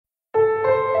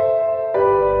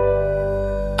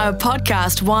A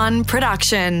Podcast One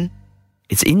production.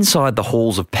 It's inside the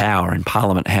halls of power in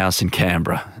Parliament House in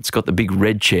Canberra. It's got the big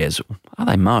red chairs. Are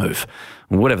they mauve?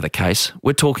 Whatever the case,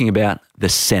 we're talking about the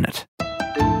Senate. The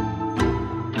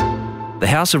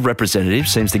House of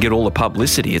Representatives seems to get all the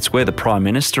publicity. It's where the Prime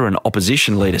Minister and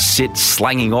opposition leaders sit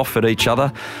slanging off at each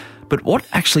other. But what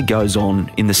actually goes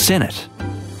on in the Senate?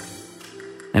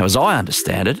 Now, as I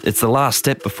understand it, it's the last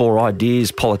step before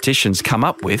ideas politicians come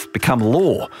up with become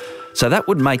law. So that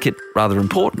would make it rather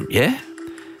important, yeah?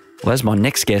 Well, as my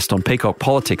next guest on Peacock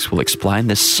Politics will explain,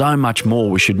 there's so much more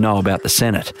we should know about the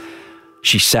Senate.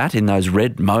 She sat in those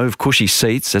red, mauve, cushy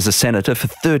seats as a senator for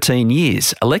 13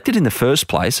 years, elected in the first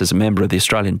place as a member of the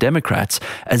Australian Democrats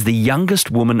as the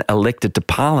youngest woman elected to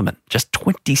Parliament, just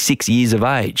 26 years of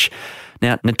age.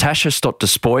 Now, Natasha Stott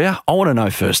Despoja, I want to know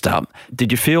first up,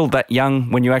 did you feel that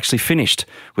young when you actually finished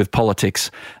with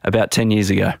politics about 10 years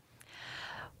ago?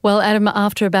 Well, Adam,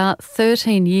 after about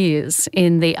 13 years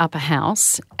in the upper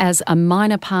house as a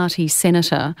minor party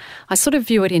senator, I sort of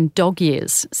view it in dog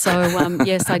years. So,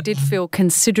 yes, I did feel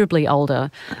considerably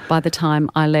older by the time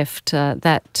I left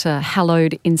that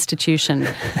hallowed institution.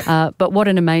 But what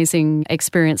an amazing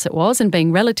experience it was. And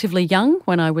being relatively young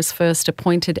when I was first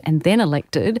appointed and then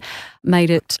elected made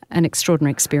it an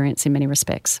extraordinary experience in many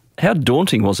respects. How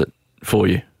daunting was it for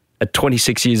you at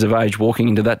 26 years of age walking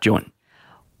into that joint?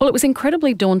 Well, it was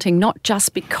incredibly daunting, not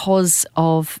just because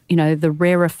of, the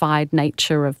rarefied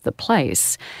nature of the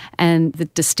place and the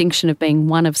distinction of being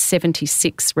one of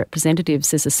 76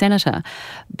 representatives as a senator,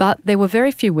 but there were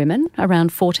very few women.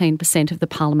 Around 14% of the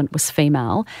parliament was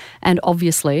female. And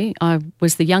obviously, I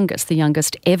was the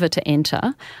youngest ever to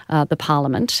enter the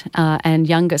parliament and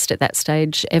youngest at that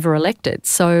stage ever elected.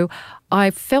 So I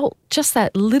felt just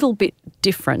that little bit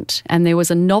different, and there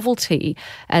was a novelty,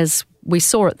 as we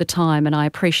saw at the time, and I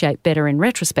appreciate better in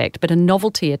retrospect, but a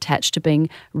novelty attached to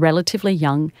being relatively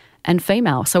young and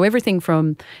female. So everything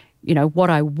from,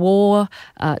 what I wore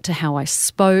to how I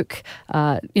spoke,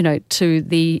 to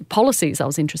the policies I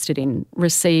was interested in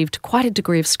received quite a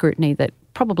degree of scrutiny that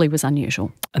probably was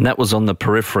unusual. And that was on the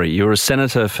periphery. You were a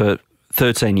senator for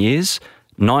 13 years,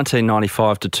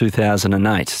 1995 to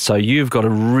 2008. So you've got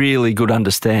a really good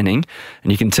understanding,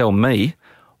 and you can tell me,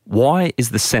 why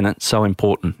is the Senate so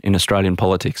important in Australian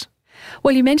politics?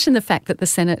 Well, you mentioned the fact that the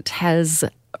Senate has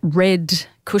red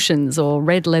cushions or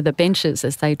red leather benches,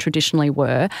 as they traditionally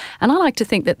were, and I like to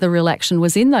think that the real action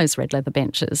was in those red leather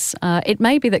benches. It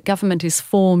may be that government is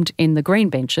formed in the green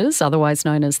benches, otherwise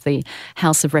known as the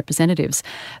House of Representatives,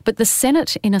 but the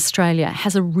Senate in Australia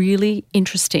has a really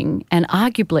interesting and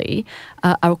arguably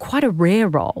quite a rare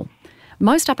role.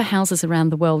 Most upper houses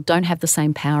around the world don't have the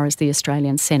same power as the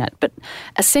Australian Senate, but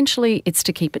essentially it's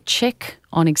to keep a check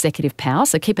on executive power,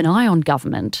 so keep an eye on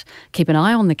government, keep an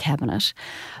eye on the cabinet,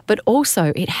 but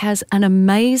also it has an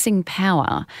amazing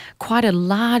power, quite a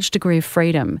large degree of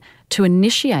freedom to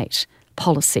initiate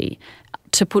policy,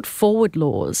 to put forward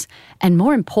laws, and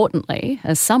more importantly,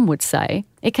 as some would say,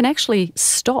 it can actually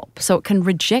stop, so it can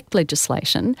reject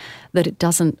legislation that it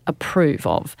doesn't approve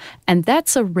of. And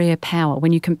that's a rare power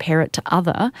when you compare it to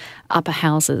other upper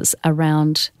houses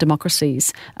around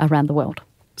democracies around the world.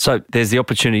 So there's the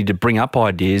opportunity to bring up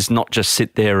ideas, not just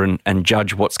sit there and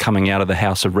judge what's coming out of the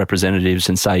House of Representatives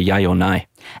and say yay or nay.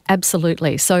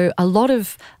 Absolutely. So a lot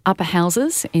of upper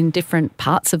houses in different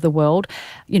parts of the world,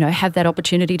 have that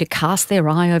opportunity to cast their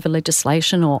eye over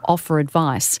legislation or offer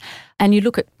advice. And you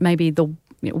look at maybe the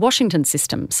Washington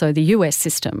system, so the US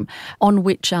system, on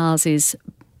which ours is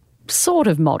sort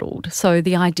of modelled. So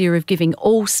the idea of giving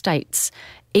all states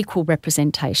equal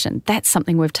representation, that's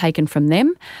something we've taken from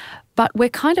them. But we're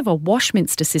kind of a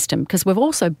Washminster system because we've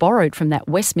also borrowed from that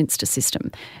Westminster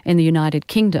system in the United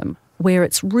Kingdom, where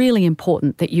it's really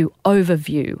important that you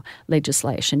overview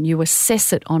legislation, you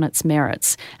assess it on its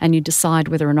merits, and you decide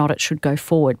whether or not it should go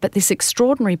forward. But this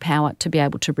extraordinary power to be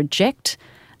able to reject,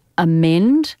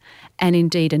 amend, and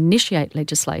indeed initiate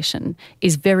legislation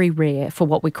is very rare for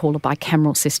what we call a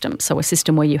bicameral system, so a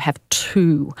system where you have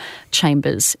two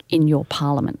chambers in your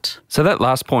parliament. So that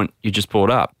last point you just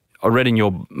brought up, I read in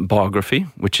your biography,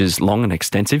 which is long and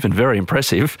extensive and very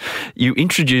impressive, you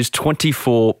introduced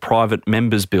 24 private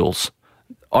members' bills.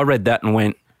 I read that and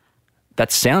went,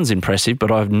 that sounds impressive, but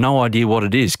I have no idea what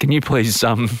it is. Can you please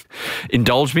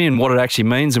indulge me in what it actually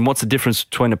means, and what's the difference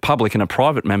between a public and a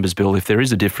private members' bill, if there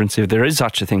is a difference, if there is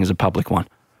such a thing as a public one?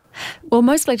 Well,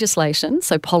 most legislation,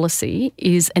 so policy,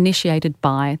 is initiated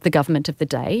by the government of the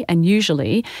day and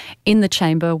usually in the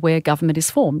chamber where government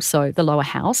is formed, so the lower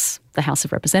house, the House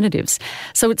of Representatives.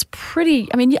 So it's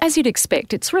as you'd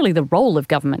expect, it's really the role of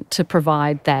government to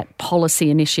provide that policy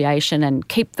initiation and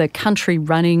keep the country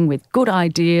running with good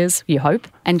ideas, you hope,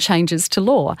 and changes to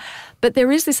law. But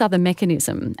there is this other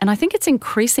mechanism, and I think it's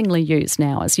increasingly used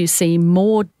now as you see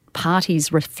more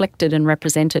parties reflected and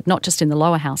represented, not just in the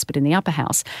lower house but in the upper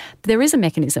house. There is a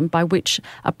mechanism by which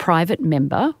a private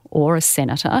member or a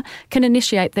senator can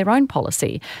initiate their own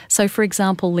policy. So, for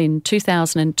example, in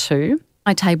 2002,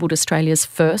 I tabled Australia's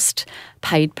first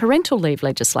paid parental leave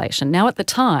legislation. Now, at the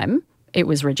time, it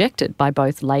was rejected by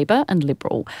both Labor and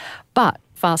Liberal. But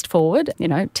fast forward,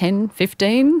 10,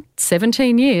 15,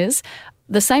 17 years,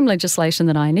 the same legislation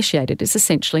that I initiated is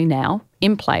essentially now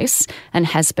in place and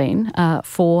has been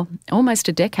for almost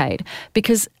a decade,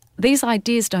 because these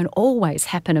ideas don't always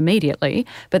happen immediately,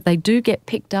 but they do get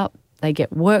picked up, they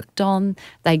get worked on,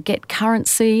 they get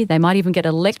currency, they might even get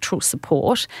electoral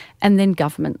support, and then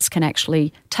governments can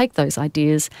actually take those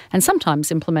ideas and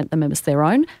sometimes implement them as their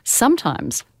own,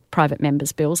 sometimes private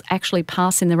members' bills actually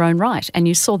pass in their own right. And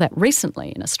you saw that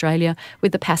recently in Australia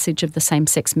with the passage of the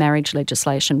same-sex marriage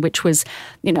legislation, which was,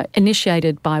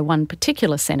 initiated by one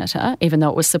particular senator, even though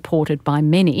it was supported by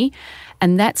many.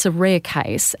 And that's a rare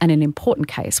case and an important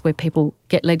case where people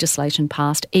get legislation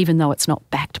passed even though it's not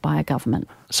backed by a government.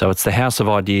 So it's the House of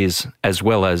Ideas as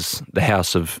well as the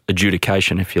House of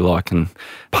Adjudication, if you like, and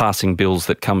passing bills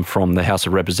that come from the House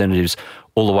of Representatives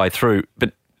all the way through.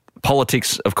 But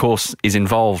politics, of course, is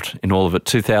involved in all of it.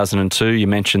 2002, you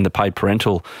mentioned the paid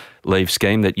parental leave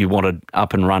scheme that you wanted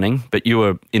up and running, but you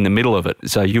were in the middle of it.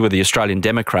 So you were the Australian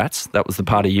Democrats. That was the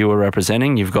party you were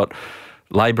representing. You've got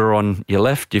Labor on your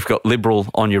left, you've got Liberal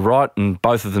on your right, and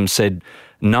both of them said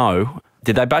no.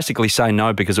 Did they basically say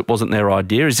no because it wasn't their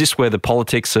idea? Is this where the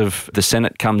politics of the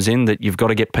Senate comes in, that you've got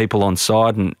to get people on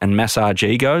side and massage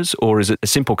egos, or is it a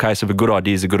simple case of a good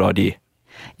idea is a good idea?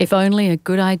 If only a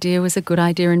good idea was a good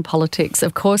idea in politics.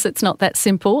 Of course, it's not that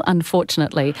simple,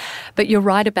 unfortunately. But you're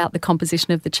right about the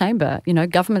composition of the chamber.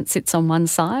 Government sits on one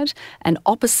side, and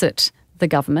opposite the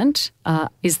government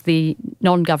is the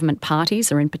non-government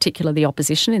parties, or in particular the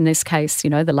opposition, in this case, the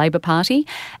Labor Party.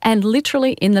 And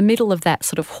literally in the middle of that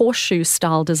sort of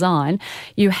horseshoe-style design,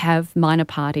 you have minor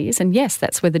parties. And yes,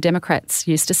 that's where the Democrats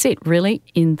used to sit, really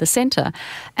in the centre.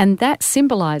 And that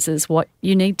symbolises what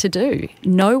you need to do.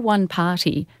 No one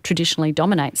party traditionally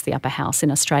dominates the upper house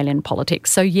in Australian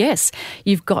politics. So yes,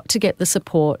 you've got to get the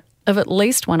support of at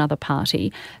least one other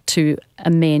party to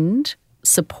amend,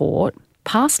 support,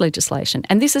 pass legislation.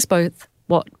 And this is both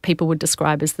what people would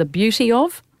describe as the beauty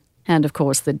of, and of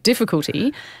course the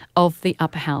difficulty of the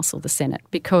upper house or the Senate,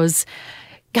 because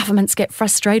governments get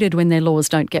frustrated when their laws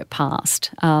don't get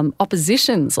passed.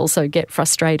 Oppositions also get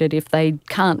frustrated if they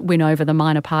can't win over the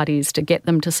minor parties to get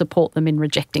them to support them in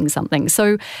rejecting something.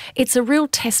 So it's a real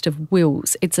test of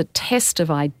wills. It's a test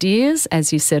of ideas,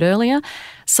 as you said earlier.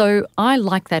 So I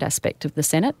like that aspect of the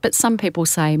Senate, but some people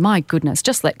say, my goodness,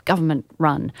 just let government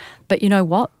run. But you know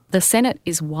what? The Senate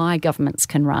is why governments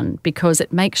can run, because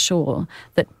it makes sure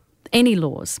that any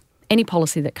laws, any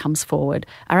policy that comes forward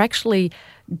are actually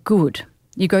good.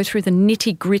 You go through the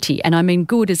nitty-gritty, and I mean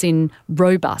good as in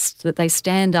robust, that they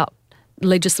stand up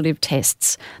legislative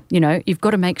tests. You've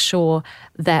got to make sure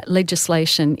that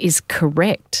legislation is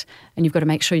correct, and you've got to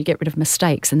make sure you get rid of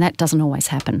mistakes, and that doesn't always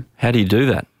happen. How do you do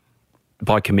that?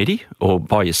 By committee or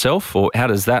by yourself, or how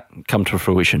does that come to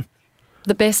fruition?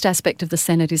 The best aspect of the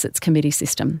Senate is its committee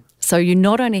system. So you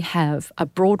not only have a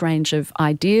broad range of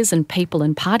ideas and people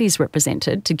and parties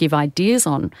represented to give ideas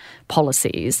on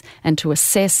policies and to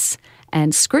assess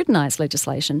and scrutinise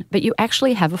legislation, but you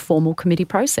actually have a formal committee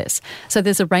process. So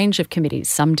there's a range of committees.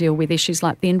 Some deal with issues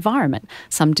like the environment,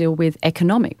 some deal with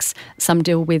economics, some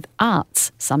deal with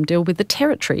arts, some deal with the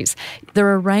territories. There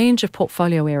are a range of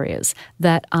portfolio areas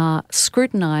that are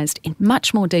scrutinised in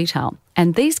much more detail.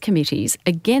 And these committees,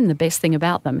 again, the best thing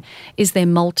about them is they're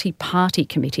multi-party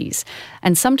committees.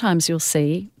 And sometimes you'll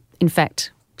see, in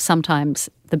fact, sometimes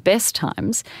the best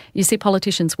times, you see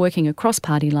politicians working across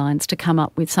party lines to come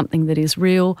up with something that is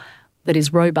real, that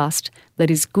is robust,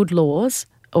 that is good laws,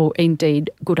 or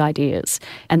indeed good ideas.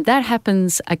 And that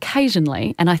happens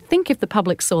occasionally. And I think if the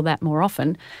public saw that more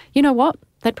often, you know what?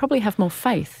 They'd probably have more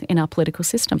faith in our political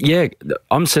system. Yeah,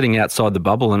 I'm sitting outside the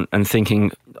bubble and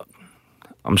thinking,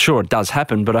 I'm sure it does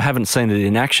happen, but I haven't seen it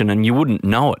in action, and you wouldn't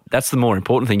know it. That's the more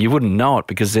important thing. You wouldn't know it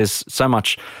because there's so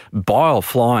much bile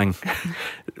flying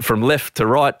from left to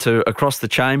right to across the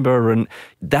chamber, and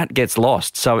that gets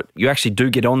lost. So you actually do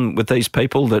get on with these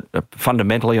people that are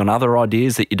fundamentally on other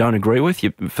ideas that you don't agree with,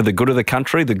 for the good of the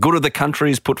country. The good of the country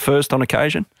is put first on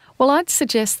occasion. Well, I'd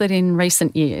suggest that in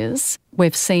recent years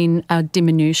we've seen a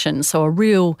diminution, so a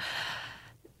real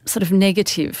sort of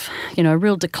negative, a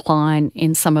real decline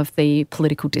in some of the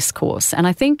political discourse. And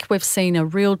I think we've seen a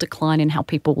real decline in how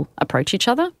people approach each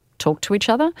other, talk to each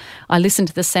other. I listen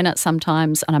to the Senate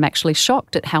sometimes and I'm actually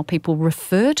shocked at how people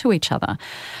refer to each other.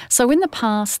 So in the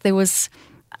past there was,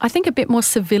 I think, a bit more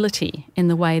civility in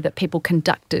the way that people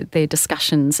conducted their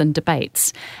discussions and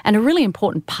debates. And a really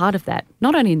important part of that,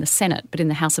 not only in the Senate but in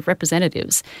the House of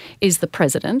Representatives, is the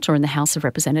President, or in the House of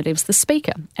Representatives, the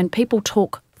Speaker. And people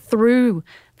talk through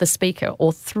the Speaker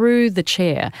or through the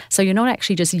Chair. So you're not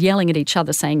actually just yelling at each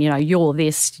other saying, you're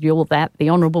this, you're that, the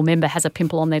honourable member has a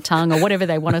pimple on their tongue, or whatever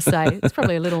they want to say. It's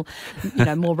probably a little,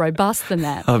 more robust than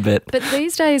that. I bet. But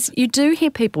these days you do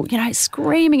hear people,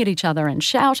 screaming at each other and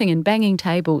shouting and banging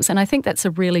tables. And I think that's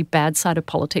a really bad side of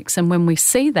politics. And when we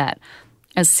see that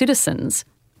as citizens,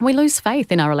 we lose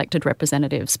faith in our elected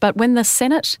representatives. But when the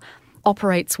Senate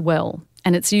operates well,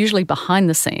 and it's usually behind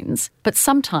the scenes, but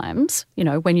sometimes,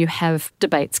 when you have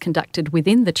debates conducted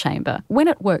within the chamber, when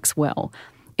it works well,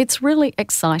 it's really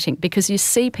exciting because you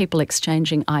see people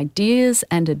exchanging ideas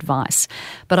and advice.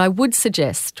 But I would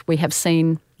suggest we have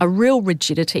seen a real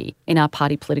rigidity in our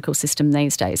party political system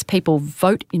these days. People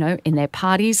vote, in their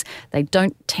parties. They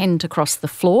don't tend to cross the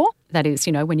floor. That is,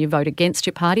 when you vote against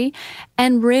your party.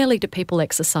 And rarely do people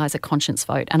exercise a conscience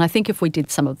vote. And I think if we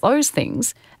did some of those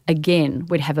things, again,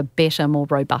 we'd have a better, more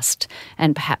robust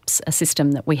and perhaps a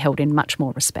system that we held in much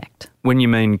more respect. When you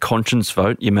mean conscience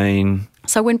vote, you mean?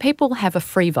 So when people have a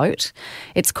free vote,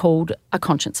 it's called a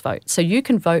conscience vote. So you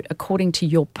can vote according to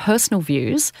your personal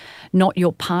views, not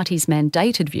your party's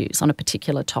mandated views on a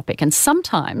particular topic. And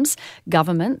sometimes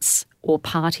governments or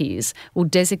parties will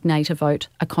designate a vote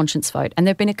a conscience vote. And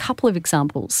there have been a couple of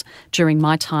examples during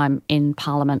my time in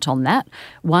Parliament on that.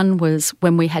 One was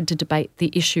when we had to debate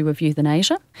the issue of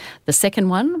euthanasia. The second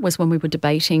one was when we were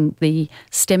debating the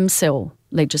stem cell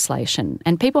legislation,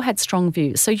 and people had strong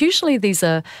views. So usually these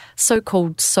are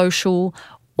so-called social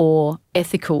or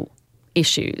ethical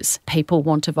issues people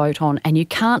want to vote on, and you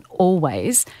can't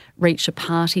always reach a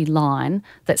party line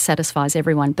that satisfies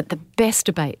everyone. But the best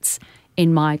debates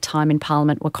in my time in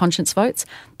Parliament were conscience votes,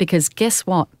 because guess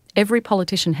what? Every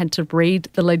politician had to read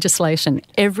the legislation.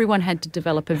 Everyone had to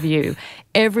develop a view.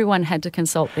 Everyone had to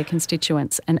consult their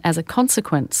constituents. And as a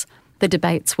consequence, the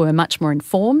debates were much more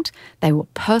informed, they were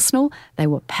personal, they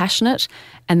were passionate,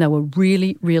 and they were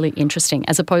really, really interesting,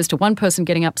 as opposed to one person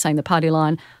getting up saying the party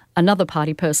line, another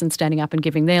party person standing up and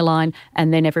giving their line,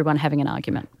 and then everyone having an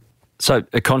argument. So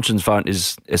a conscience vote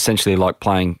is essentially like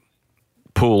playing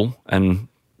pool and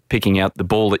picking out the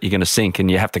ball that you're going to sink, and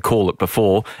you have to call it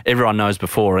before. Everyone knows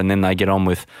before, and then they get on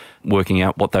with working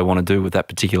out what they want to do with that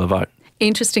particular vote.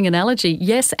 Interesting analogy.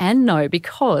 Yes and no,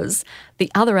 because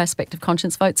the other aspect of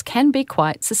conscience votes can be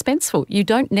quite suspenseful. You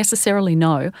don't necessarily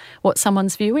know what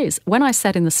someone's view is. When I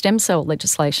sat in the stem cell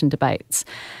legislation debates,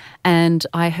 and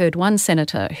I heard one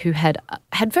senator who had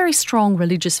very strong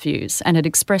religious views and had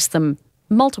expressed them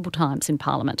multiple times in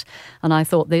Parliament, and I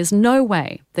thought there's no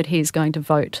way that he's going to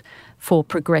vote for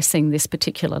progressing this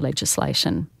particular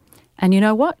legislation. And you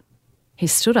know what? He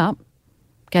stood up,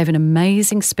 gave an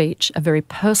amazing speech, a very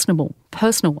personal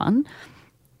one,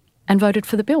 and voted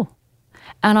for the bill.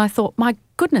 And I thought, my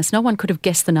goodness, no one could have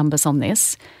guessed the numbers on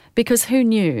this, because who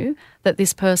knew that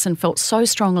this person felt so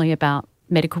strongly about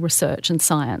medical research and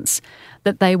science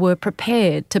that they were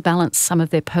prepared to balance some of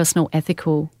their personal,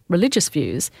 ethical, religious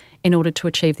views in order to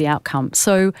achieve the outcome.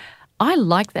 So I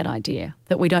like that idea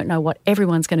that we don't know what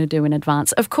everyone's going to do in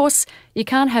advance. Of course, you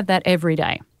can't have that every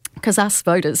day, because us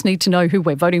voters need to know who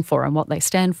we're voting for and what they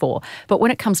stand for. But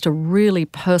when it comes to really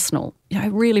personal,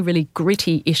 really, really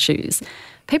gritty issues,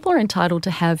 people are entitled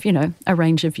to have, a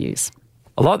range of views.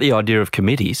 I like the idea of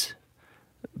committees,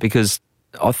 because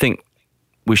I think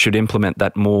we should implement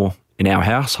that more in our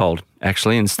household,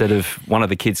 actually, instead of one of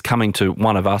the kids coming to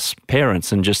one of us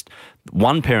parents and just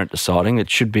one parent deciding. It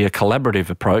should be a collaborative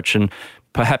approach, and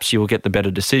perhaps you'll get the better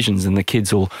decisions and the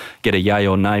kids will get a yay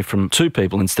or nay from two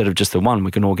people instead of just the one. We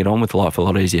can all get on with life a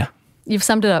lot easier. You've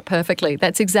summed it up perfectly.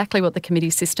 That's exactly what the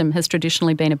committee system has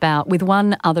traditionally been about, with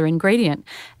one other ingredient,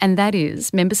 and that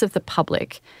is members of the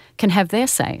public can have their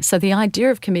say. So the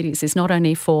idea of committees is not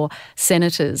only for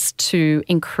senators to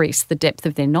increase the depth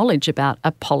of their knowledge about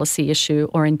a policy issue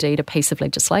or indeed a piece of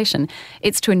legislation,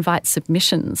 it's to invite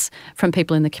submissions from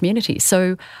people in the community.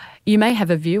 So you may have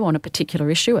a view on a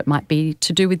particular issue. It might be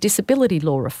to do with disability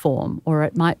law reform, or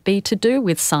it might be to do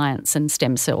with science and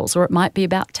stem cells, or it might be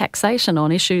about taxation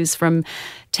on issues from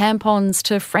tampons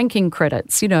to franking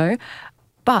credits,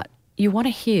 But you want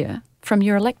to hear from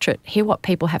your electorate, hear what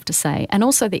people have to say, and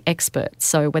also the experts.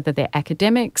 So whether they're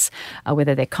academics,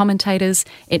 whether they're commentators,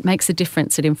 it makes a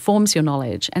difference. It informs your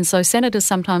knowledge. And so senators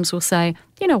sometimes will say,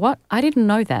 you know what, I didn't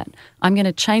know that. I'm going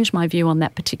to change my view on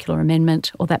that particular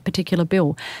amendment or that particular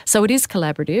bill. So it is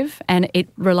collaborative, and it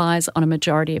relies on a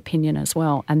majority opinion as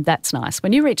well, and that's nice.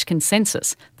 When you reach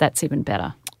consensus, that's even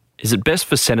better. Is it best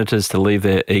for senators to leave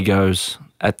their egos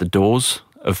at the doors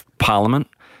of Parliament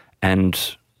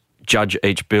and judge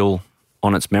each bill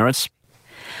on its merits?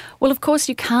 Well, of course,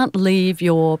 you can't leave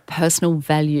your personal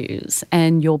values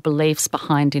and your beliefs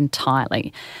behind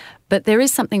entirely. But there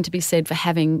is something to be said for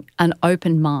having an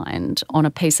open mind on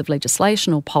a piece of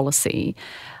legislation or policy.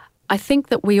 I think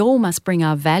that we all must bring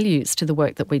our values to the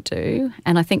work that we do,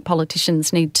 and I think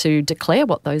politicians need to declare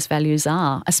what those values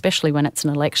are, especially when it's an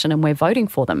election and we're voting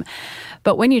for them.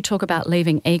 But when you talk about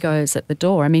leaving egos at the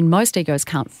door, I mean, most egos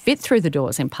can't fit through the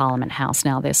doors in Parliament House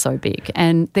now, they're so big,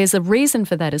 and there's a reason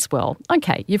for that as well.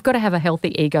 Okay, you've got to have a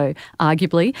healthy ego,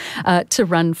 arguably, to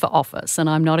run for office, and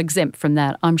I'm not exempt from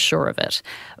that, I'm sure of it.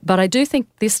 But I do think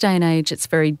this day and age it's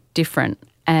very different.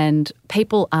 And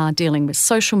people are dealing with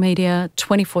social media,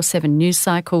 24/7 news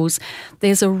cycles.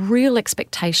 There's a real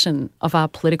expectation of our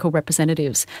political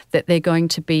representatives that they're going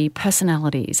to be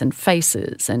personalities and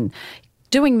faces and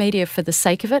doing media for the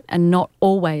sake of it and not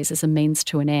always as a means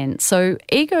to an end. So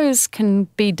egos can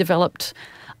be developed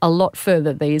a lot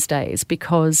further these days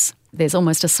because there's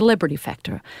almost a celebrity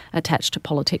factor attached to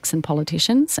politics and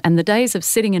politicians. And the days of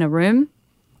sitting in a room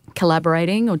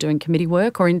collaborating or doing committee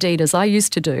work, or indeed, as I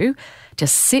used to do,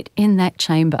 just sit in that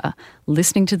chamber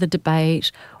listening to the debate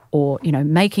or,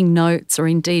 making notes or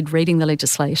indeed reading the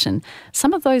legislation.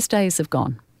 Some of those days have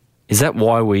gone. Is that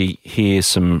why we hear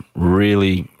some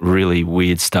really, really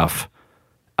weird stuff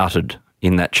uttered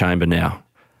in that chamber now?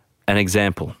 An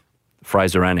example,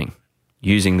 Fraser Anning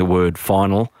using the word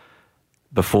final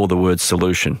before the word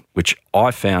solution, which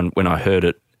I found when I heard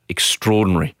it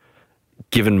extraordinary.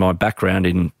 Given my background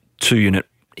in 2-unit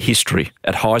history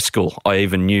at high school, I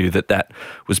even knew that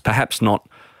was perhaps not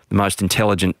the most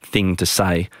intelligent thing to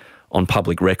say on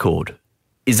public record.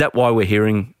 Is that why we're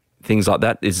hearing things like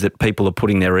that? Is that people are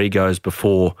putting their egos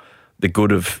before the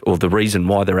good of, or the reason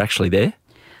why they're actually there?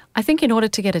 I think in order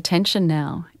to get attention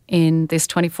now in this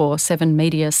 24/7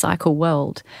 media cycle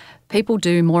world, people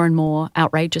do more and more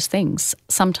outrageous things.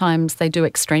 Sometimes they do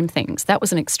extreme things. That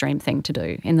was an extreme thing to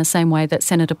do, in the same way that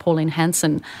Senator Pauline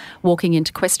Hanson walking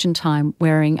into question time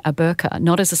wearing a burqa,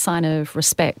 not as a sign of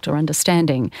respect or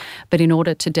understanding, but in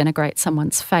order to denigrate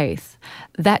someone's faith.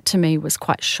 That to me was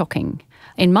quite shocking.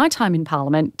 In my time in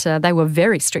Parliament, they were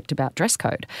very strict about dress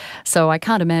code. So I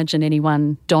can't imagine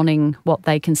anyone donning what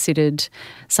they considered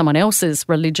someone else's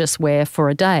religious wear for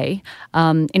a day.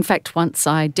 In fact, once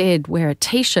I dared wear a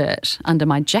T-shirt under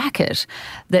my jacket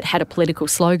that had a political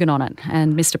slogan on it.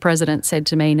 And Mr. President said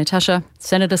to me, Natasha,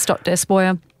 Senator Stott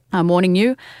Despoja, I'm warning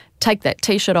you, take that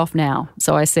T-shirt off now.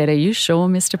 So I said, are you sure,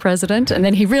 Mr. President? And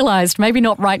then he realised maybe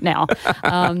not right now.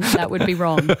 That would be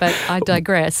wrong, but I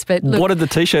digress. But look, what did the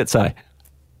T-shirt say?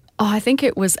 Oh, I think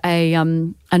it was a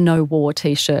no war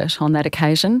T-shirt on that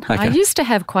occasion. Okay. I used to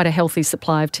have quite a healthy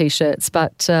supply of T-shirts,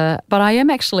 but I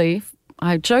am actually,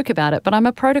 I joke about it, but I'm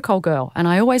a protocol girl, and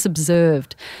I always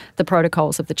observed the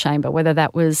protocols of the chamber, whether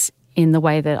that was in the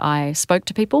way that I spoke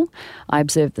to people. I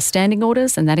observed the standing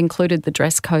orders, and that included the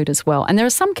dress code as well. And there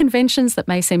are some conventions that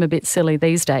may seem a bit silly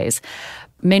these days.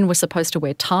 Men were supposed to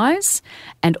wear ties,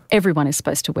 and everyone is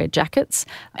supposed to wear jackets.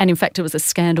 And in fact, it was a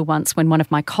scandal once when one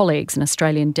of my colleagues, an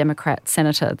Australian Democrat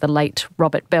senator, the late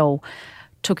Robert Bell,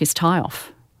 took his tie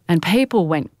off. And people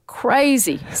went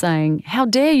crazy saying, how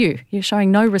dare you? You're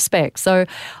showing no respect. So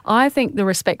I think the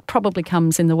respect probably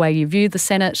comes in the way you view the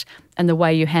Senate and the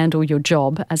way you handle your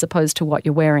job as opposed to what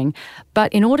you're wearing.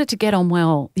 But in order to get on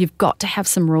well, you've got to have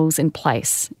some rules in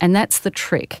place. And that's the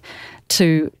trick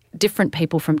to different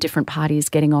people from different parties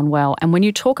getting on well. And when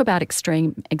you talk about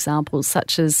extreme examples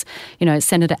such as,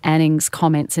 Senator Anning's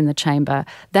comments in the chamber,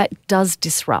 that does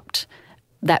disrupt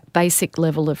that basic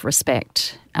level of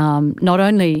respect, not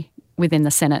only within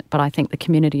the Senate, but I think the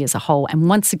community as a whole. And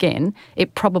once again,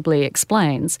 it probably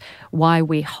explains why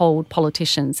we hold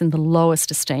politicians in the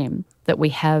lowest esteem that we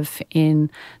have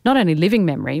in not only living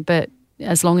memory, but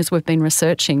as long as we've been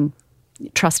researching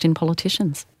trust in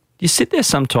politicians. You sit there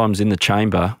sometimes in the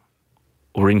chamber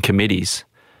or in committees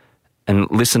and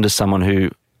listen to someone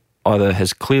who either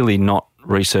has clearly not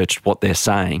researched what they're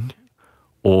saying,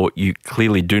 or you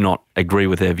clearly do not agree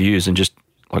with their views and just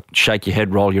like shake your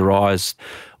head, roll your eyes,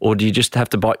 or do you just have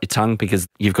to bite your tongue because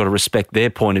you've got to respect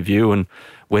their point of view and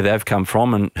where they've come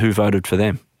from and who voted for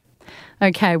them?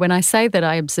 Okay, when I say that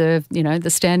I observe, the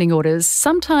standing orders,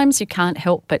 sometimes you can't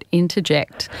help but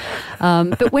interject.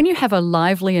 But when you have a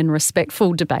lively and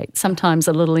respectful debate, sometimes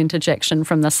a little interjection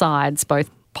from the sides, both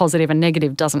positive and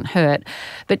negative, doesn't hurt.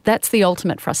 But that's the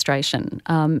ultimate frustration.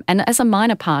 And as a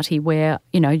minor party where,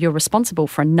 you're responsible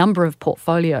for a number of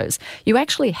portfolios, you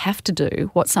actually have to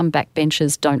do what some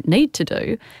backbenchers don't need to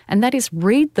do, and that is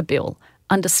read the bill,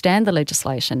 understand the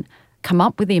legislation, come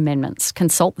up with the amendments,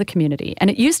 consult the community. And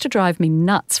it used to drive me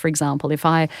nuts, for example, if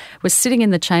I was sitting in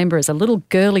the chamber as a little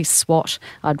girly swat,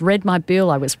 I'd read my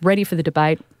bill, I was ready for the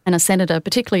debate, and a senator,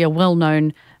 particularly a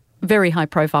well-known, very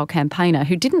high-profile campaigner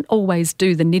who didn't always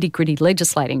do the nitty-gritty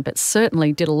legislating but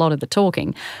certainly did a lot of the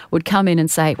talking, would come in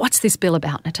and say, "What's this bill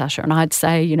about, Natasha?" And I'd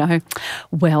say,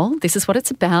 "Well, this is what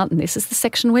it's about and this is the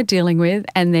section we're dealing with."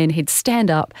 And then he'd stand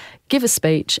up, give a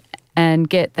speech and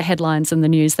get the headlines in the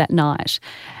news that night.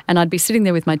 And I'd be sitting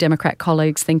there with my Democrat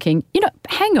colleagues thinking,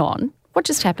 hang on, what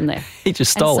just happened there? He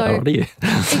just stole it out of you.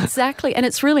 Exactly. And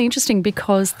it's really interesting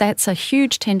because that's a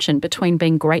huge tension between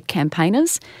being great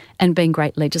campaigners and being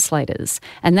great legislators.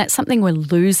 And that's something we're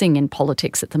losing in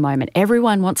politics at the moment.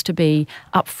 Everyone wants to be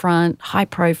upfront, high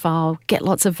profile, get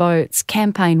lots of votes,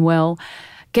 campaign well,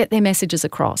 get their messages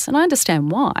across. And I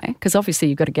understand why, because obviously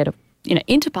you've got to get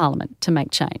into Parliament to make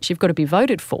change. You've got to be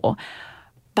voted for.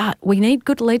 But we need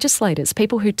good legislators,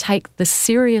 people who take the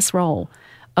serious role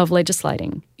of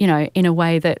legislating, in a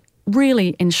way that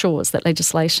really ensures that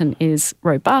legislation is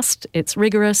robust, it's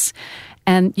rigorous,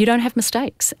 and you don't have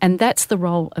mistakes. And that's the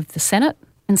role of the Senate.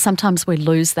 And sometimes we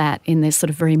lose that in this sort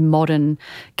of very modern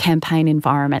campaign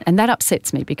environment. And that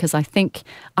upsets me because I think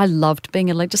I loved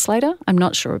being a legislator. I'm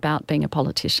not sure about being a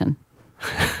politician.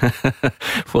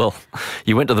 Well,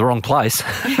 you went to the wrong place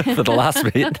for the last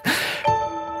bit.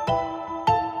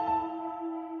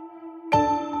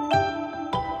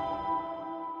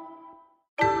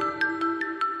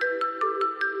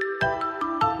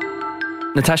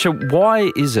 Natasha, why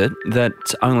is it that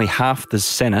only half the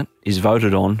Senate is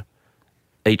voted on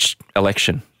each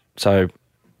election? So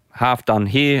half done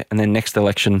here and then next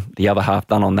election, the other half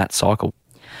done on that cycle.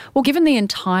 Well, given the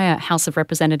entire House of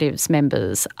Representatives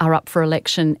members are up for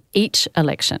election each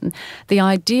election, the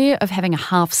idea of having a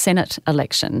half Senate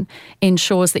election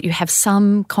ensures that you have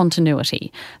some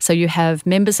continuity. So you have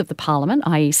members of the Parliament,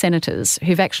 i.e. senators,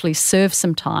 who've actually served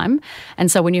some time. And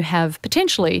so when you have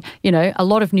potentially, a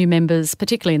lot of new members,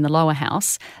 particularly in the lower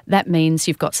house, that means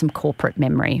you've got some corporate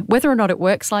memory. Whether or not it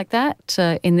works like that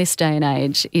in this day and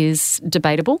age is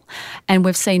debatable. And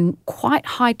we've seen quite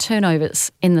high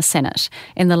turnovers in the Senate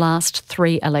in the last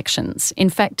 3 elections. In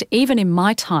fact, even in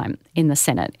my time in the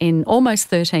Senate, in almost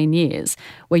 13 years,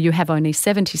 where you have only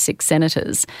 76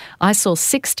 senators, I saw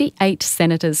 68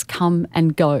 senators come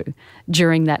and go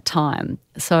during that time.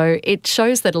 So it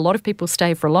shows that a lot of people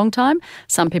stay for a long time.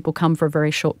 Some people come for a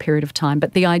very short period of time.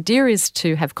 But the idea is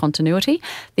to have continuity.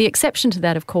 The exception to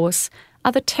that, of course,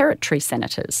 are the territory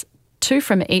senators, 2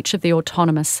 from each of the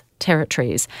autonomous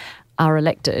territories are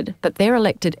elected, but they're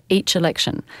elected each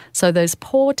election. So those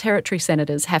poor territory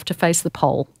senators have to face the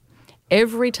poll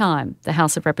every time the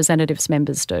House of Representatives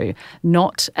members do,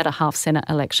 not at a half Senate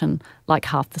election like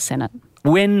half the Senate.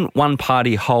 When one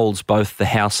party holds both the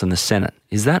House and the Senate,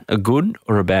 is that a good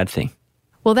or a bad thing?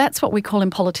 Well, that's what we call in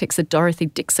politics a Dorothy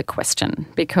Dixer question,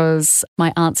 because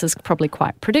my answer's probably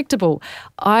quite predictable.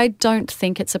 I don't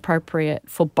think it's appropriate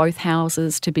for both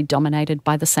houses to be dominated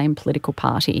by the same political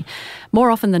party.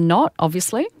 More often than not,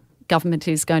 obviously, government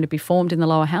is going to be formed in the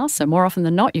lower house, so more often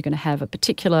than not you're going to have a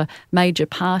particular major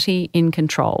party in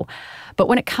control. But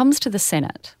when it comes to the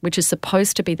Senate, which is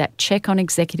supposed to be that check on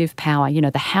executive power,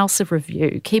 the House of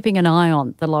Review, keeping an eye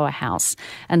on the lower house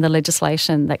and the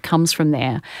legislation that comes from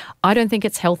there, I don't think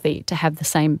it's healthy to have the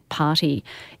same party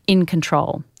in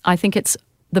control. I think it's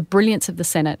the brilliance of the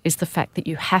Senate is the fact that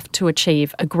you have to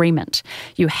achieve agreement.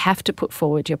 You have to put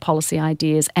forward your policy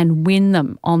ideas and win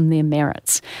them on their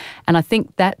merits. And I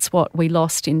think that's what we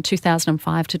lost in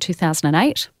 2005 to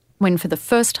 2008, when for the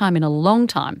first time in a long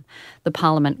time, the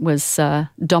Parliament was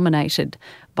dominated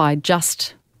by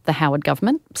just the Howard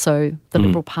government, so the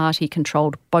Liberal Party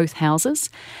controlled both houses,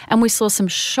 and we saw some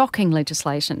shocking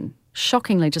legislation.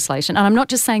 And I'm not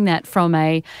just saying that from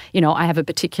I have a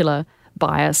particular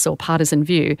bias or partisan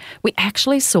view. We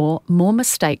actually saw more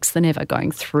mistakes than ever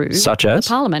going through Such as? the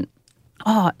Parliament.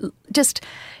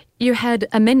 You had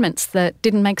amendments that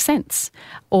didn't make sense,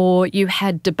 or you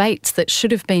had debates that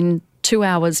should have been 2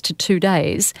 hours to 2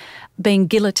 days being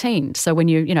guillotined. So when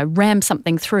you ram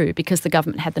something through because the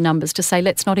government had the numbers to say,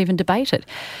 let's not even debate it.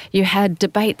 You had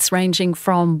debates ranging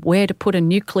from where to put a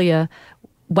nuclear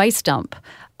waste dump,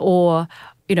 or,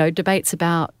 debates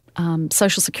about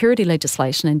social security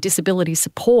legislation and disability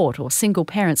support or single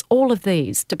parents. All of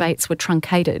these debates were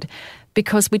truncated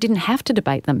because we didn't have to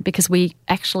debate them, because we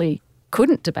actually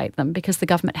couldn't debate them because the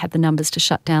government had the numbers to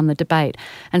shut down the debate.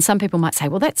 And some people might say,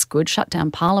 well, that's good, shut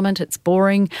down Parliament, it's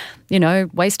boring,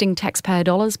 wasting taxpayer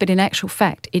dollars. But in actual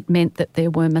fact, it meant that there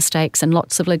were mistakes and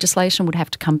lots of legislation would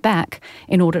have to come back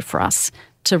in order for us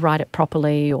to write it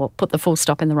properly or put the full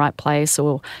stop in the right place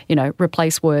or,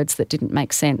 replace words that didn't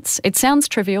make sense. It sounds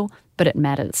trivial, but it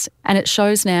matters. And it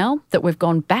shows now that we've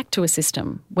gone back to a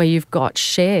system where you've got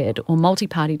shared or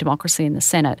multi-party democracy in the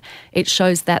Senate. It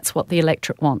shows that's what the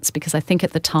electorate wants, because I think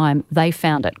at the time they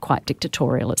found it quite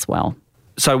dictatorial as well.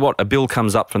 So what, a bill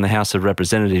comes up from the House of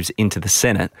Representatives into the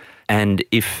Senate, and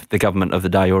if the government of the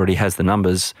day already has the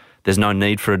numbers, there's no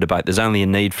need for a debate. There's only a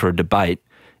need for a debate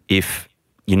if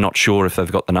you're not sure if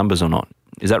they've got the numbers or not.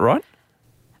 Is that right?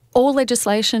 All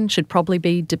legislation should probably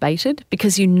be debated,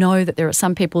 because you know that there are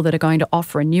some people that are going to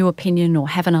offer a new opinion or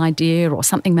have an idea, or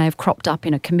something may have cropped up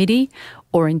in a committee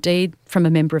or indeed from a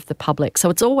member of the public. So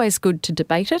it's always good to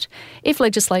debate it. If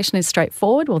legislation is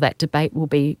straightforward, well, that debate will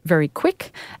be very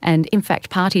quick. And in fact,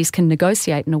 parties can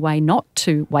negotiate in a way not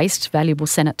to waste valuable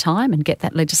Senate time and get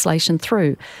that legislation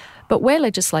through. But where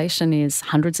legislation is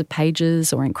hundreds of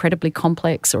pages or incredibly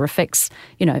complex or affects,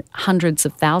 hundreds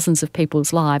of thousands of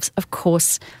people's lives, of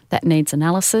course that needs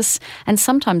analysis. And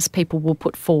sometimes people will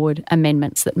put forward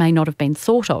amendments that may not have been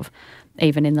thought of,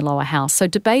 even in the lower house. So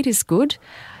debate is good.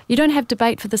 You don't have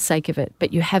debate for the sake of it,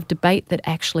 but you have debate that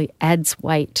actually adds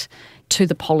weight to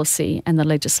the policy and the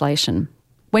legislation.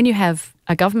 When you have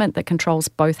a government that controls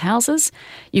both houses,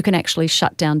 you can actually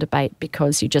shut down debate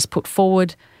because you just put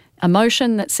forward a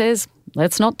motion that says,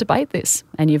 let's not debate this,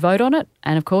 and you vote on it,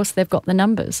 and of course they've got the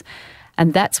numbers.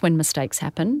 And that's when mistakes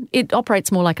happen. It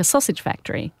operates more like a sausage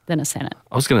factory than a Senate.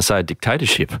 I was going to say a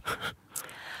dictatorship.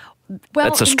 Well,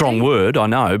 that's a strong word, I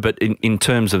know, but in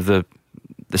terms of the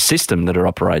system that it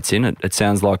operates in, it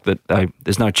sounds like that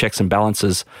there's no checks and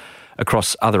balances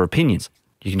across other opinions.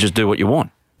 You can just do what you want.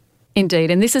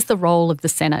 Indeed, and this is the role of the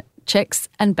Senate, checks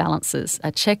and balances,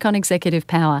 a check on executive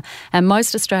power. And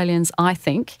most Australians, I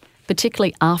think,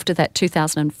 particularly after that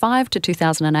 2005 to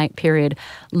 2008 period,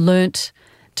 learnt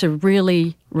to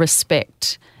really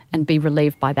respect and be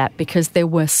relieved by that, because there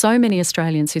were so many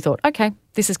Australians who thought, okay,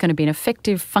 this is going to be an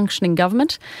effective, functioning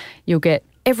government. You'll get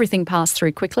everything passed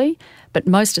through quickly. But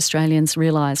most Australians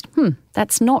realised,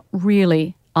 that's not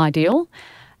really ideal.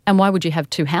 And why would you have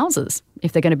two houses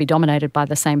if they're going to be dominated by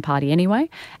the same party anyway?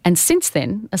 And since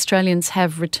then, Australians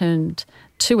have returned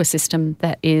to a system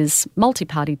that is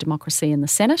multi-party democracy in the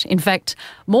Senate. In fact,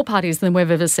 more parties than we've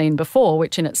ever seen before,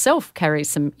 which in itself carries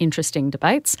some interesting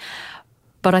debates.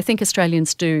 But I think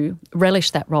Australians do relish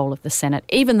that role of the Senate,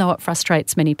 even though it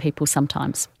frustrates many people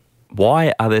sometimes.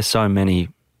 Why are there so many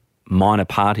minor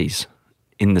parties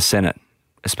in the Senate,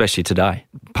 especially today?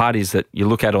 Parties that you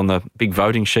look at on the big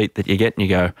voting sheet that you get and you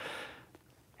go,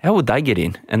 how would they get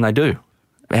in? And they do.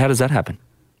 How does that happen?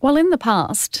 Well, in the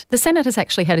past, the Senate has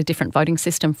actually had a different voting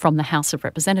system from the House of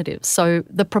Representatives. So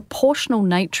the proportional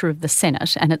nature of the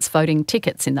Senate and its voting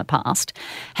tickets in the past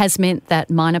has meant that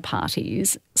minor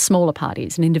parties, smaller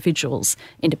parties and individuals,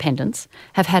 independents,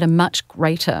 have had a much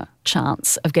greater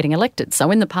chance of getting elected.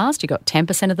 So in the past, you got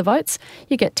 10% of the votes,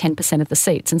 you get 10% of the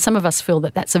seats. And some of us feel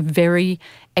that that's a very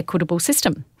equitable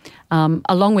system,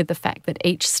 along with the fact that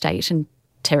each state and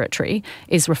territory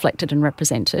is reflected and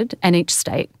represented, and each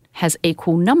state has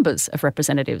equal numbers of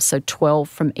representatives, so 12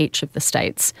 from each of the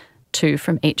states, 2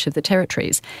 from each of the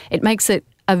territories. It makes it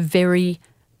a very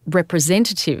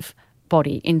representative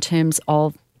body in terms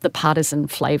of the partisan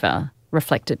flavour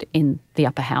reflected in the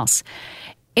upper house.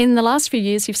 In the last few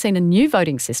years, you've seen a new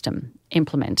voting system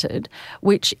implemented,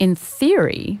 which in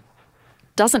theory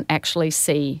doesn't actually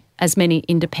see as many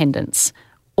independents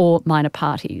or minor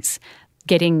parties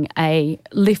getting a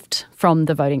lift from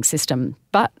the voting system.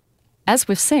 But as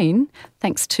we've seen,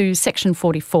 thanks to Section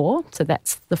 44, so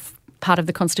that's the part of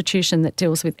the Constitution that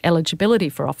deals with eligibility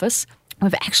for office,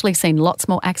 We've actually seen lots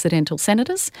more accidental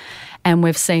senators, and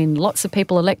we've seen lots of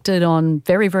people elected on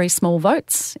very, very small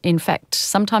votes. In fact,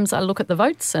 sometimes I look at the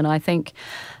votes and I think,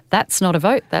 that's not a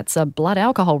vote, that's a blood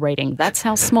alcohol reading. That's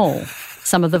how small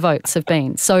some of the votes have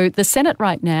been. So the Senate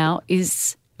right now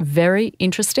is very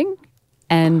interesting,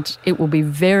 and it will be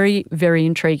very, very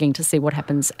intriguing to see what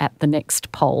happens at the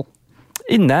next poll.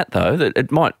 In that, though, that it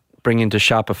might bring into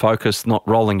sharper focus, not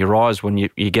rolling your eyes when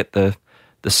you get the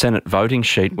Senate voting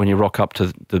sheet when you rock up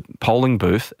to the polling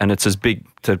booth and it's as big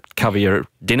to cover your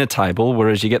dinner table,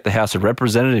 whereas you get the House of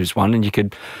Representatives one and you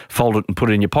could fold it and put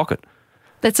it in your pocket.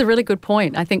 That's a really good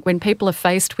point. I think when people are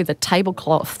faced with a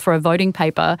tablecloth for a voting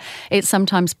paper, it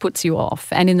sometimes puts you off.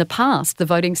 And in the past, the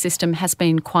voting system has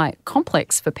been quite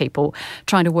complex for people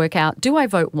trying to work out, do I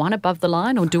vote one above the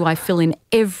line or do I fill in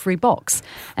every box?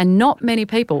 And not many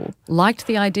people liked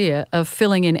the idea of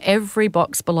filling in every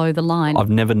box below the line. I've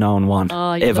never known one,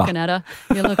 Oh, you're ever. looking at her.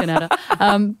 You're looking at her.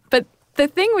 But the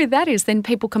thing with that is then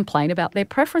people complain about their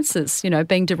preferences,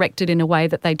 being directed in a way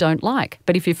that they don't like.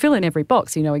 But if you fill in every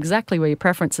box, you know exactly where your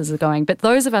preferences are going. But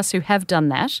those of us who have done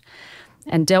that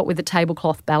and dealt with the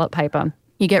tablecloth ballot paper,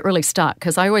 you get really stuck,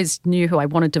 because I always knew who I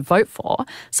wanted to vote for.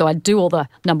 So I'd do all the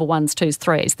number 1s, 2s,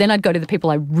 3s. Then I'd go to the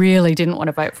people I really didn't want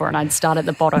to vote for, and I'd start at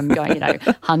the bottom going,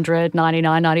 100,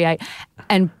 99, 98.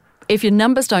 And if your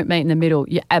numbers don't meet in the middle,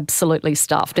 you're absolutely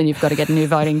stuffed and you've got to get a new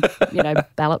voting,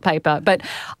 ballot paper. But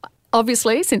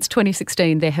obviously, since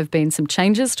 2016, there have been some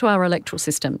changes to our electoral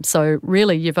system. So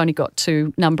really, you've only got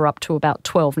to number up to about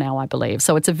 12 now, I believe.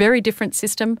 So it's a very different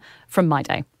system from my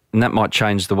day. And that might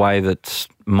change the way that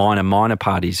minor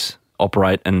parties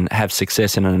operate and have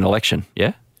success in an election,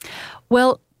 yeah?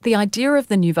 Well, the idea of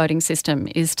the new voting system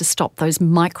is to stop those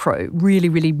micro, really,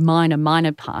 really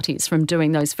minor parties from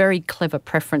doing those very clever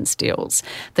preference deals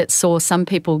that saw some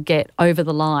people get over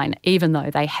the line even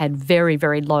though they had very,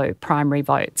 very low primary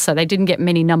votes. So they didn't get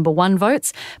many number 1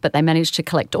 votes, but they managed to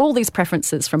collect all these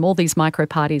preferences from all these micro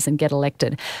parties and get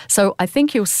elected. So I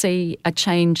think you'll see a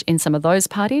change in some of those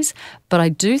parties, but I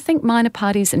do think minor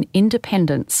parties and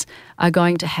independents are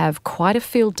going to have quite a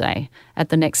field day at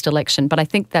the next election. But I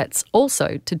think that's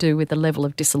also to do with the level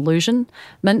of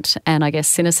disillusionment and, I guess,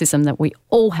 cynicism that we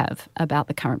all have about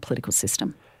the current political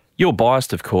system. You're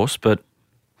biased, of course, but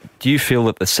do you feel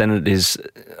that the Senate is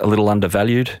a little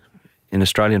undervalued in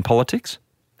Australian politics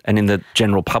and in the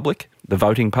general public, the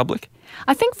voting public?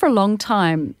 I think for a long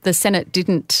time the Senate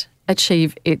didn't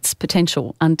achieve its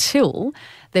potential until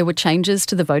there were changes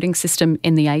to the voting system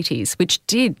in the 80s, which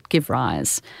did give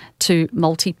rise to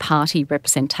multi-party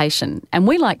representation. And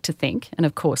we like to think, and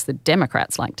of course the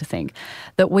Democrats like to think,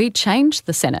 that we changed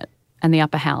the Senate and the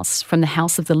upper house from the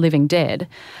House of the Living Dead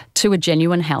to a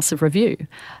genuine House of Review.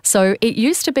 So it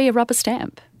used to be a rubber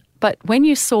stamp. But when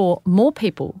you saw more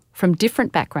people from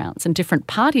different backgrounds and different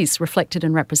parties reflected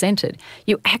and represented,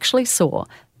 you actually saw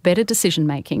better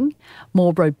decision-making,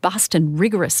 more robust and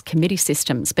rigorous committee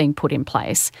systems being put in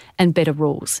place, and better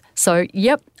rules. So,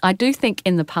 yep, I do think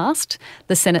in the past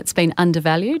the Senate's been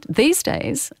undervalued. These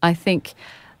days, I think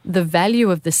the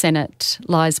value of the Senate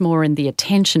lies more in the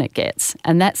attention it gets,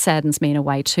 and that saddens me in a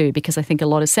way too, because I think a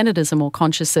lot of senators are more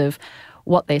conscious of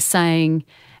what they're saying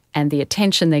and the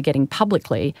attention they're getting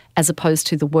publicly as opposed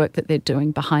to the work that they're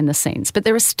doing behind the scenes. But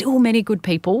there are still many good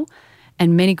people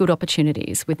and many good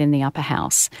opportunities within the upper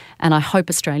house. And I hope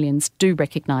Australians do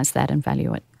recognise that and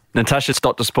value it. Natasha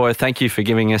Stott Despoja, thank you for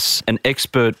giving us an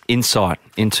expert insight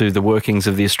into the workings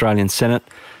of the Australian Senate.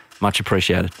 Much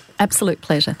appreciated. Absolute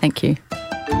pleasure. Thank you.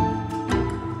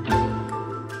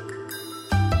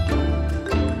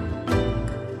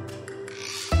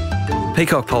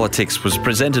 Peacock Politics was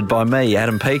presented by me,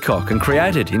 Adam Peacock, and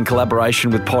created in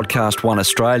collaboration with Podcast One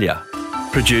Australia.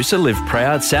 Producer Liv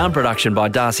Proud, sound production by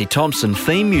Darcy Thompson,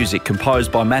 theme music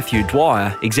composed by Matthew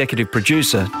Dwyer, executive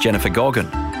producer Jennifer Goggin.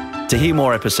 To hear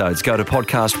more episodes, go to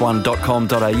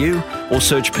podcastone.com.au or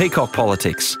search Peacock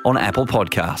Politics on Apple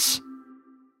Podcasts.